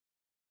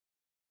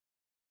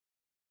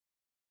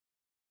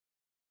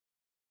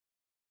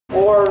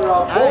or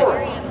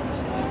borate.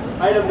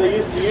 Item they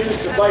used to use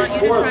to fight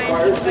forest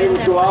fires. They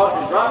would go out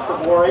and drop the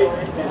borate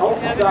and hope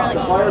to stop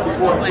the fire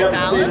before it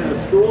devastated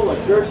a school, a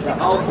church, a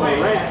house, or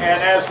a ranch. And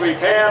as we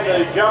pan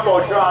the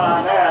jumbotron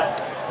on that,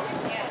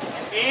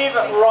 Yves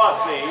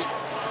Rossy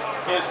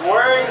is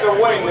wearing the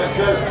wing that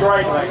says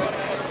Breitling.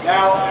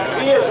 Now,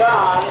 he is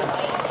on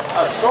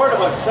a sort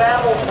of a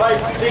saddle-type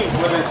seat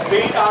with his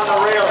feet on the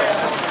railing.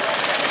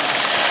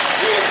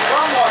 He is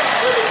somewhat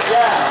sitting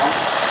down,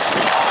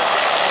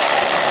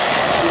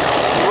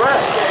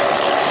 resting.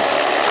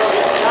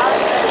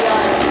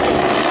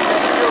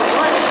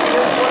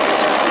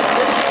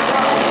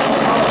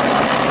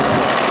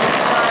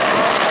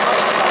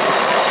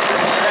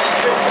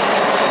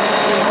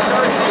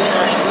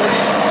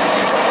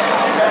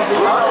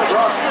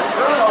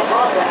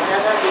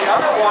 And then the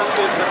other one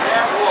is the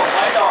man who will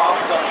light off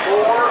the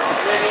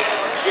 4-mini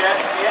jet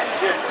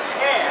engine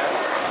can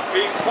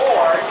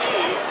before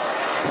he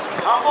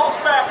tumbles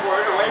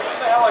backward away from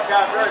the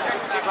helicopter at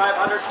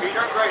 6,500 feet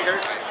or greater.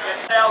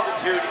 At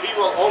altitude, he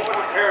will open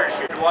the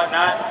parachute and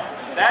whatnot.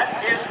 That's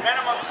his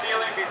minimum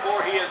ceiling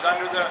before he is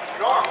under the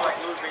norm, like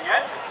losing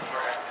engines.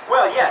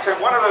 Well, yes, and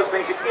one of those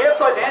things, if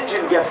an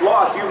engine gets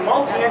lost, you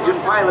multi-engine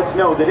pilots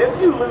know that if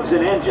you lose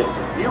an engine,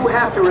 you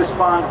have to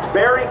respond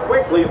very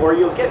quickly or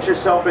you'll get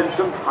yourself in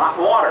some hot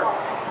water.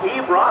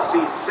 Yves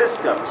Rossy's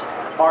systems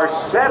are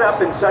set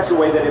up in such a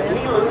way that if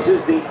he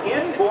loses the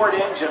inboard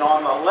engine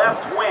on the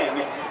left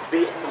wing,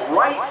 the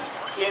right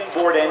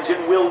inboard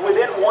engine will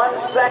within 1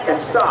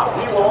 second stop.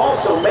 He will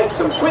also make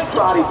some quick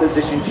body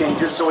position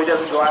changes so he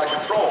doesn't go out of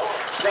control.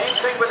 Same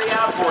thing with the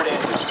outboard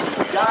engine.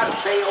 You've got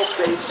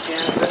fail-safe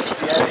in the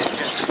jet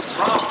engine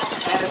problem.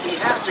 And if he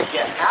has to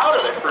get out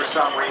of it for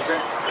some reason,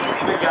 he's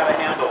even got a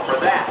handle for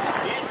that.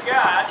 He's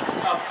got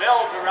a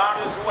belt around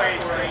his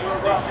waist.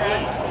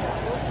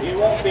 He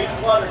won't be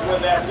cluttered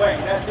with that wing.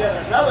 That's yet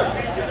another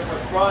feature that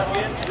was brought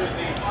into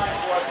the Flying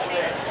Force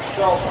today.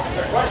 So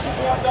the question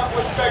comes up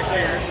with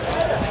spectators,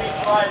 if he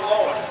fly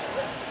lower?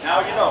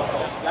 Now you know,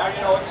 folks. Now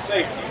you know it's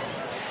safety.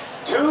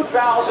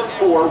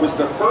 2004 was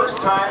the first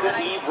time that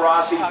Yves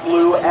Rossy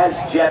flew as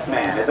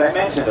Jetman. As I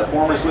mentioned, the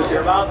former Swiss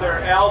Air about their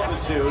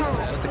altitude,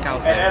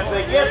 and as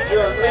they get to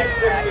at least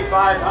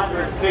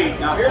 6,500 feet,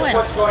 now here's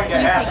what's going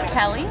to happen.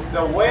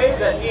 The way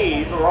that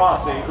Yves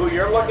Rossy, who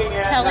you're looking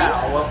at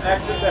now, will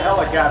exit the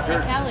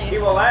helicopter, he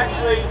will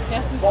actually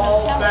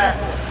fall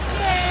backwards,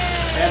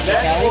 and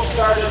then he will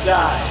start a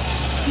dive.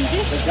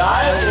 The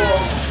dive will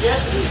get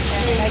to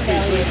speed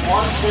between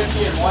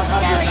 150 and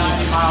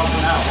 190 miles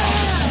an hour.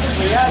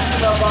 We asked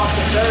him about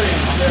the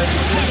variance there.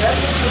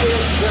 Everything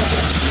is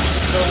different.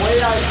 The way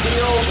I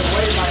feel, the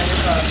way my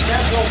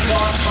mental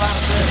thought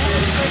process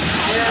is,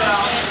 here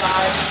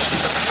outside,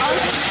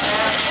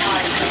 and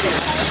my fear.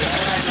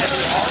 And I get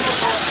all of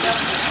those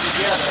senses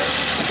together.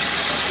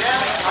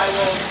 Then I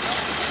will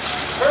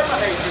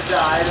terminate the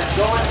dive and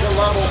go into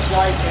level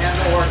flight and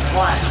or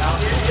climb. Now,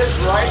 in his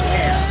right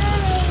hand,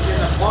 in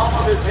the palm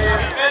of his hand,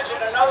 he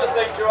mentioned another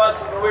thing to us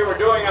when we were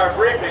doing our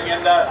briefing,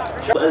 and the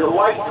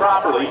light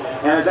properly,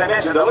 and as I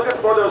mentioned, they're looking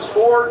for those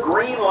 4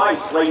 green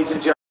lights, ladies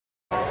and gentlemen.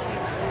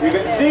 You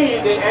can see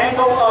the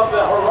angle of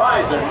the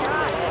horizon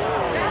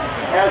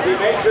as he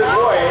makes his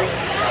way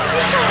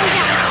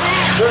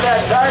to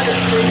that target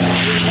speed.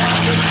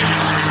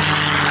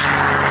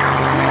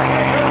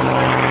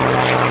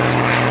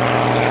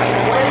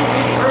 The way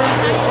he turns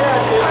his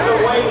head is the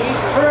way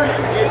he's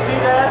turning. You see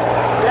that?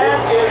 That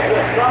is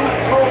the sum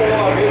total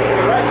of his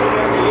direction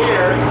in the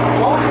air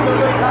most of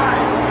the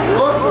time.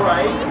 Look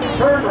right,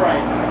 turn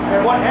right.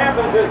 And what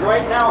happens is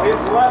right now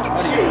his left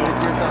cheek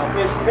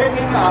is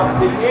picking up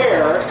the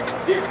air,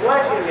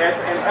 deflecting it,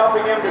 and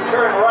helping him to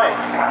turn right.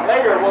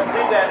 Later we'll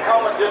see that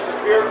helmet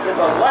disappear to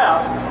the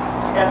left,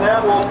 and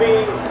that will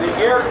be the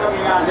air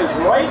coming on his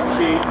right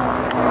cheek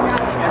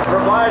and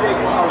providing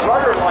a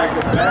rudder-like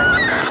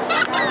effect.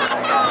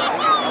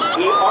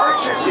 He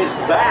arches his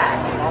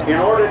back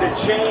in order to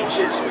change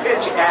his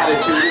pitch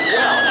attitude as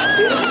well.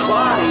 His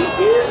body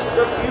is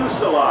the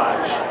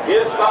fuselage.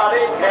 His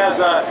body has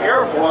an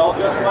airfoil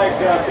just like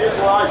a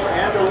fuselage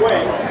and a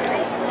wing.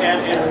 And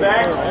in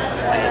fact,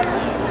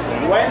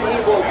 when he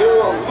will do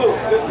a loop,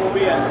 this will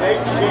be an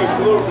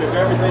egg-shaped loop if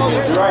everything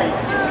is right.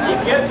 He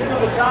gets to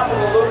the top of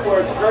the loop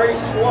where it's very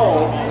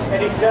slow,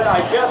 and he said, I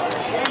just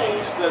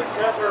changed the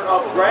center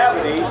of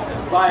gravity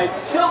by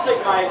tilting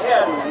my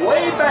head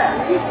way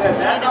back. He said,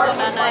 that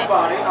arches my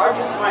body,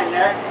 arches my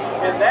neck,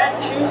 and that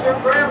change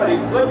of gravity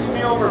flips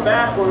me over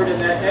backward in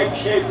that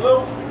egg-shaped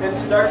loop and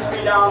starts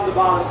me down the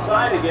bottom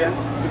side again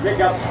to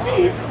pick up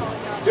speed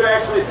to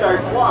actually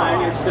start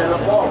flying instead of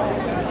falling.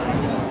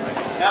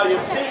 Now you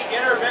see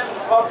intermittent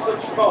puffs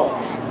of smoke.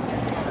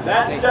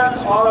 That's done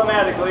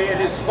automatically in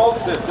his smoke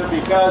system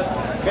because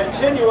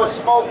continuous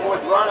smoke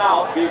would run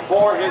out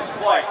before his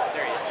flight.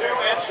 There's 2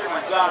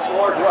 instruments on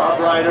board, Rob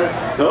Ryder.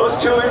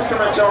 Those 2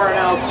 instruments are an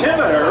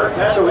altimeter,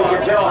 so we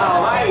can tell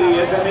how high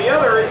he is, and the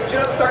other is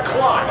just a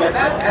clock, and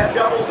that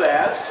doubles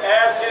as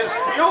his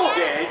fuel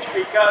gauge,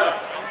 because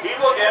he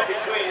will get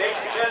between 8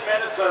 to 10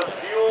 minutes of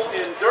fuel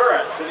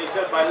endurance. And he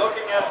said by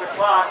looking at the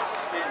clock,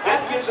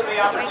 that gives him the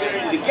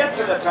opportunity to get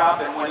to the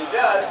top, and when he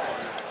does,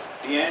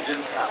 the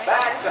engines come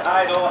back to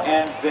idle,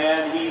 and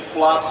then he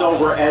flops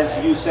over, as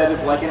you said,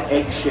 it's like an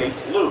egg-shaped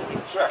loop.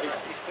 That's right.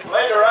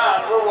 Later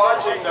on, we're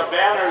watching the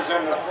banners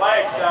and the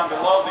flags down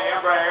below the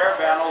Embraer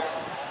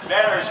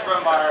banners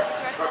from our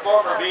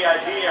performer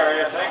VIP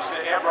area. Thanks to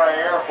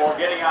Embraer for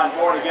getting on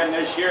board again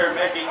this year,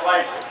 making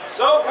life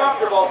so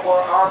comfortable for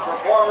our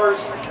performers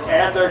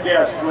and their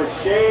guests with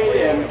shade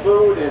and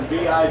food and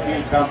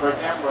VIP comfort.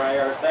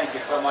 Embraer, thank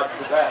you so much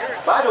for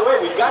that. By the way,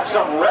 we've got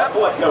some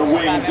replica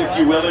wings, if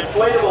you will,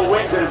 inflatable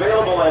wings that are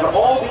available at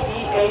all the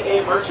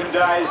EAA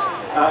merchandise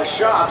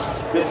shops.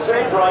 The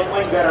same bright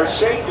wing that are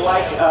shaped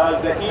like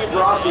the Yves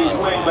Rossy's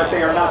wing, but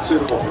they are not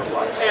suitable for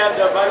flight. And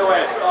by the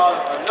way,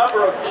 a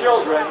number of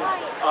children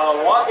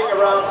walking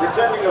around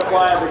pretending to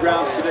fly on the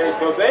ground today,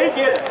 so they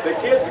get it. The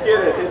kids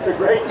get it. It's a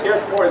great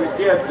gift for the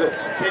kids.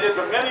 It is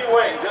a mini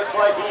wing, just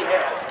like he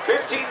had.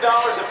 $15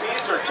 a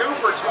piece or 2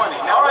 for $20.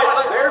 All right,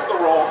 there's the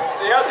roll.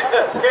 Yeah,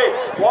 okay,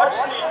 watch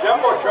the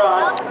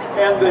Jumbotron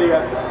and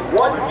the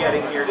What we're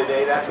getting here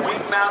today, that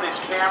wing-mounted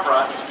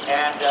camera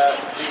and the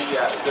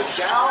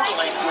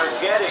downlink we're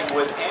getting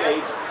with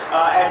Ace,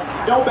 and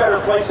no better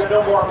place and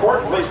no more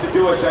important place to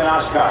do it than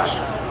Oshkosh.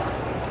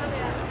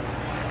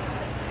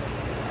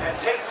 And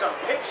take some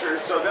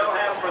pictures so they'll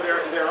have for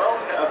their own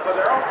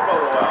photo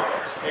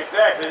albums.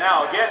 Exactly.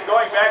 Now, again,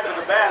 going back to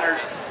the banners,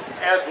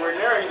 as we're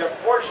nearing the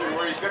portion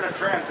where he's going to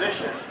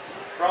transition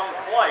from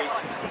flight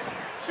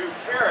to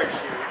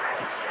parachute,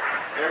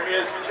 there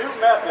is 2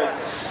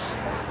 methods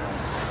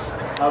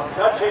of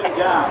touching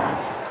down.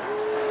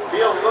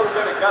 Feel a little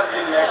bit of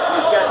gusting there.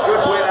 He's got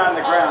good wind on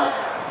the ground.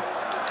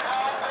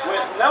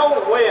 With no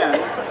wind,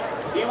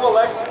 he will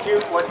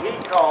execute what he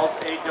calls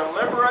a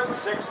deliberate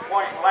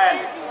 6-point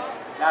landing.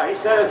 Now, he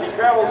said as he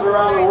travels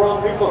around the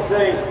world, people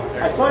say,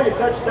 I saw you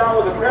touch down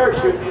with a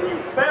parachute and you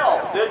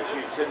fell, didn't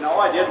you? He said, no,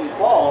 I didn't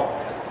fall.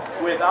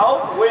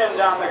 Without wind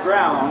on the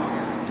ground,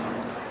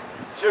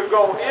 to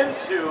go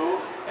into,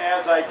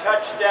 as I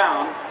touch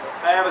down,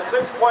 I have a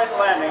 6-point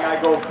landing.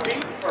 I go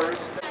feet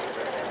first,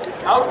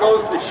 out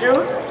goes the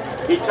chute,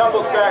 he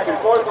tumbles back and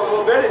forth a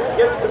little bit, it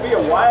gets to be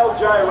a wild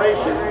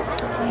gyration,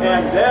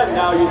 and then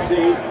now you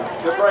see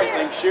the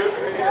brightening chute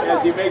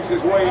as he makes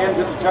his way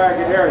into the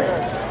target area.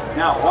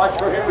 Now, watch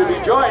for him to be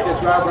joined,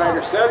 as Rob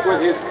Ryder said,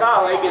 with his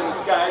colleague in the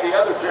sky, the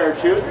other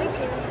parachute.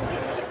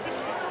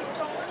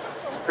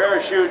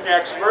 Parachute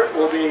expert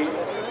will be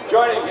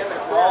joining him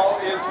if all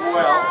is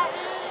well.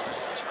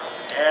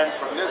 And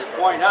from this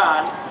point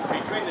on,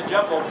 between the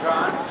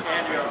Jumbotron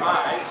and your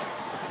eyes,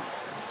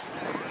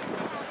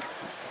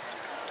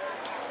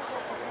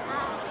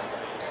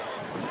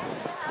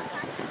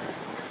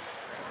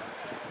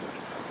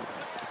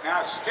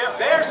 Now, Skip,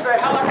 there's the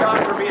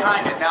helicopter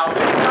behind it. Now, this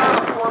is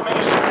not a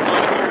formation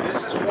one here.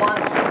 This is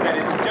one that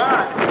is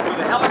done with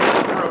a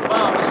helicopter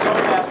above so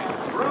that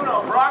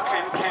Bruno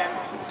Brocken can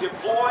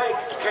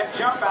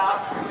jump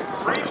out,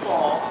 free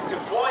fall,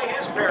 deploy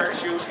his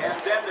parachute, and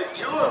then the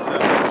 2 of them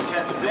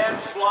can then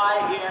fly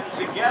in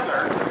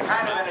together,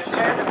 kind of in a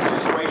tandem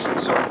situation.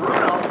 So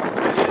Bruno,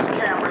 with his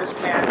cameras,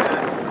 can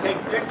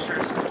take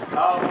pictures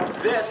of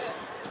this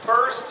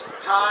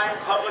first-time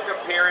public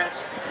appearance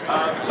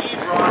of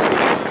Yves Rossy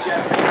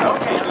Jetman.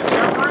 Okay, the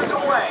jumper is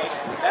away.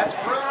 That's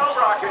Bruno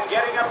Brocken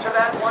getting up to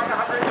that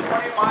 120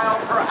 mile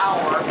per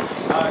hour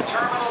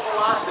terminal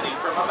velocity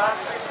from about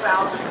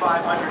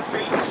 6,500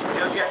 feet.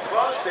 He'll get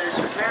close. There's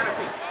your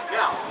canopy.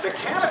 Now, the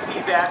canopy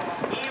that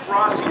Yves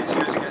Rossy is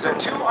using is a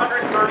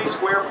 230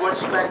 square foot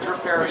Spectra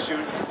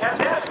parachute, and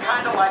that's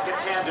kind of like a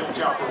tandem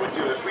jumper would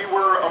do if we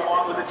were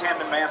along with a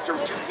tandem master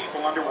with 2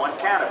 people under one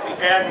canopy.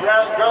 and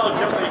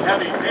relatively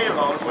heavy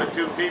payload with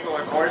 2 people,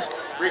 of course,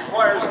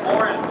 requires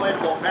more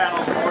inflatable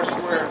panels, more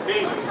square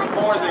feet,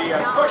 for the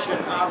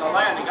cushion on the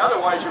landing.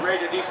 Otherwise, your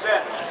rate of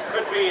descent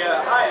could be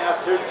high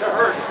enough to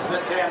hurt the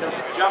tandem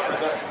jumper,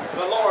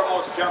 the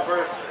lowermost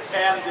jumper,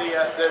 and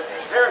the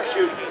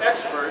parachute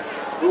expert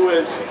who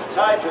is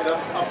tied to them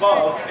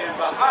above and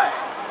behind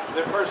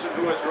the person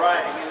who is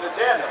riding in the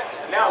tandem.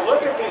 Now,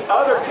 look at the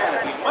other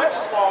canopy, much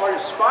smaller,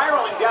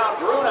 spiraling down.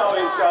 Bruno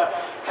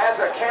has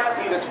a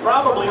canopy that's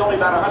probably only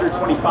about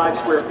 125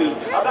 square feet,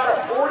 about a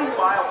 35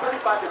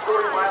 to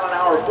 40 mile an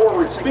hour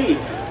forward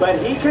speed. But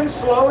he can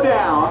slow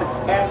down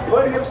and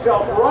put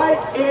himself right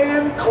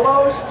in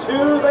close to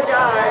the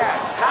guy.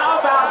 How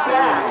about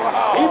that?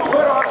 He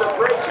put on the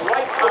brakes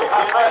right quick,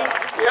 didn't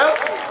he? Yep.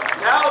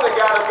 Now they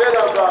got a bit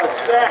of a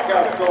stack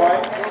up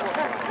going.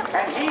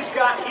 And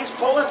he's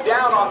pulling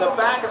down on the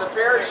back of the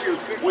parachute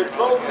with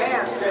both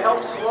hands to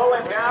help slow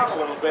him down a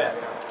little bit.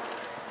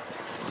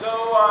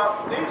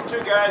 So these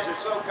 2 guys are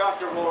so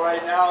comfortable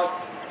right now.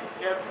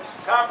 If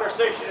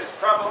conversation is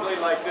probably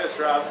like this,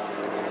 Rob.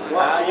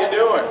 How you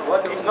doing?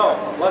 What do you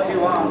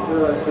want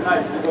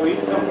tonight? To go eat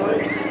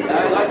someplace?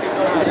 I'd like to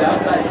go to the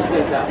outside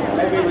steakhouse.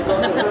 Maybe we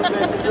go to the first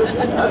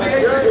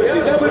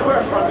station. That would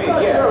work for me,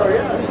 yeah. Sure,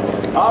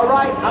 yeah. All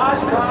right,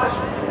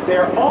 Oshkosh,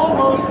 they're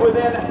almost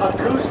within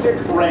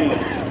acoustic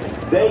range.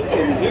 They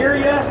can hear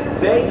you.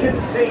 They can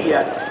see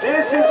you.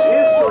 This is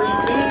history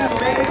being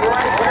made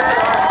right here at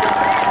our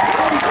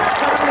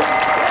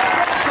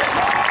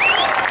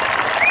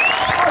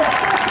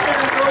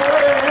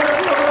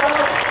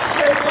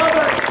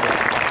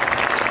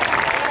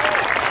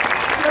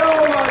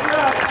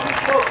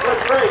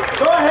great.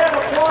 Go ahead,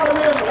 applaud them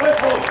in,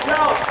 whistle,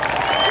 shout,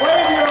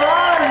 wave your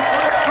arms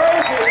like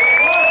crazy.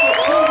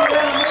 Lots of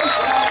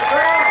animation on the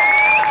ground.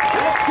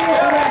 Let's keep it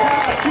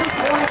at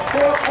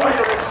 2.4 points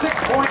or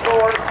 6-point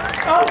board.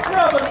 Oh,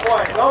 7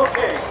 points.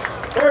 Okay.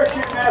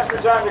 Parachute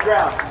master's on the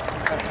ground.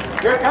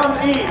 Here comes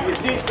Yves. You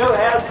see, still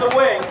has the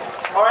wing.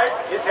 All right,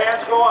 his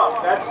hands go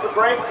up. That's the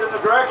brakes in the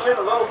direction,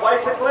 a little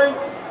bicycling.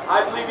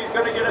 I believe he's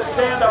going to get a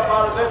stand-up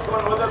out of this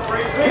one with a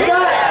 3-0. He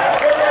got it!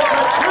 It is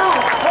a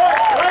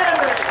 2-point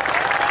landing!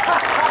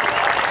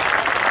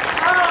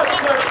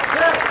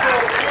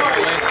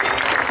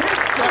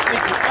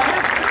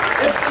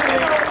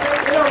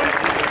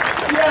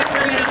 Yes,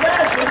 and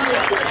imagine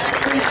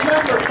these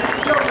members of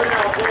children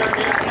out there,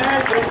 the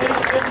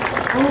imagination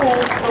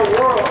rules the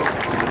world.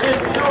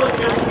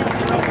 Intelligence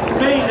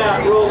may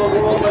not rule the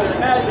world, but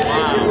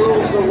imagination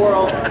rules the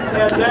world.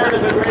 And there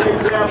is a great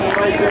example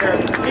right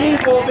there.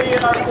 Yves will be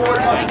in our Ford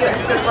Mustang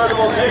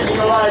convertible taking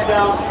a ride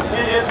down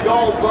in his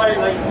gold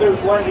brightling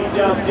suit when he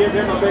does. Give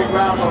him a big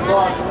round of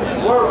applause.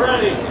 We're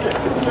ready to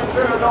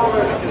turn it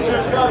over to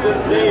Cousin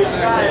Dave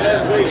Stein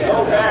as we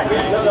go back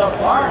into the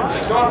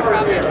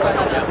Barnstormer here.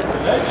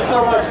 Thank you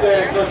so much,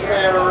 Dave, this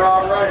man,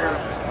 Rob Ryder.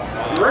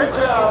 Great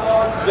job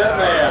on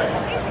Jetman.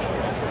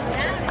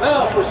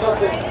 Now for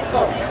something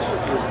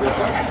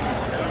different.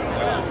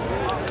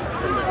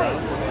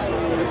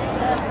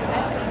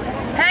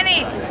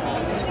 Penny!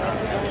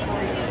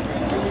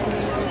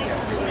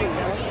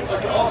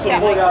 I'd also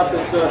point out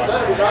that the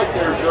Saturday Night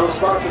Air Show is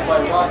sponsored by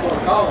Rockwell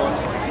Collins.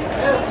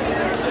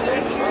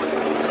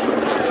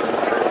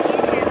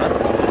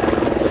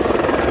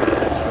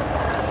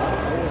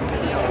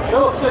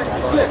 Show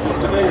 66 is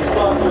today's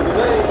sponsor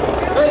today.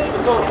 Thanks to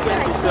Show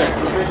 66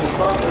 for being the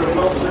sponsor of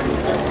Show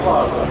 66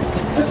 Plaza.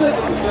 This is at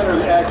the center of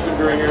the action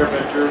during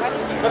Airventure.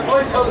 And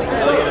place other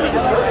facilities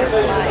for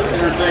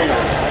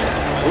entertainment.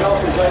 We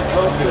also thank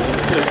Show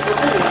 66 for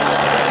being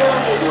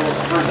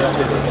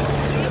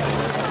representative.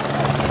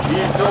 The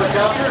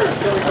helicopter is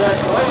coming back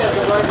to land at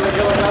the right of the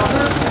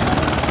helicopter.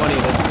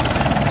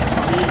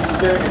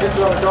 He's hits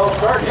on a golf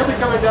cart. He'll be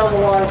coming down the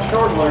line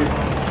shortly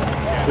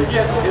to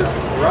get his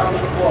round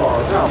of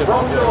applause. Now,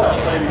 from your left,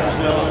 ladies and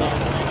gentlemen,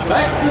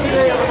 back to the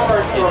day of the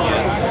Barnstormer,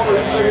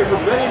 former figure for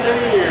many,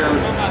 many years,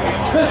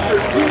 Mr.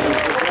 Yves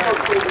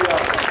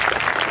Rossy.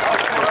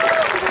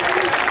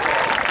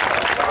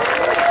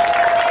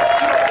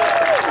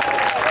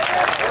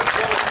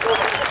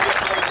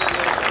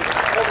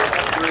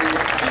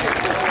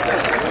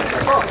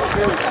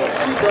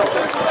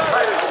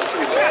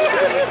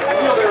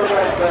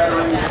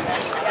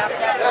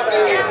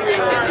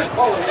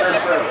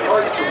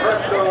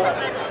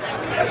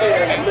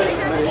 And many,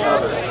 many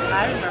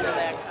others.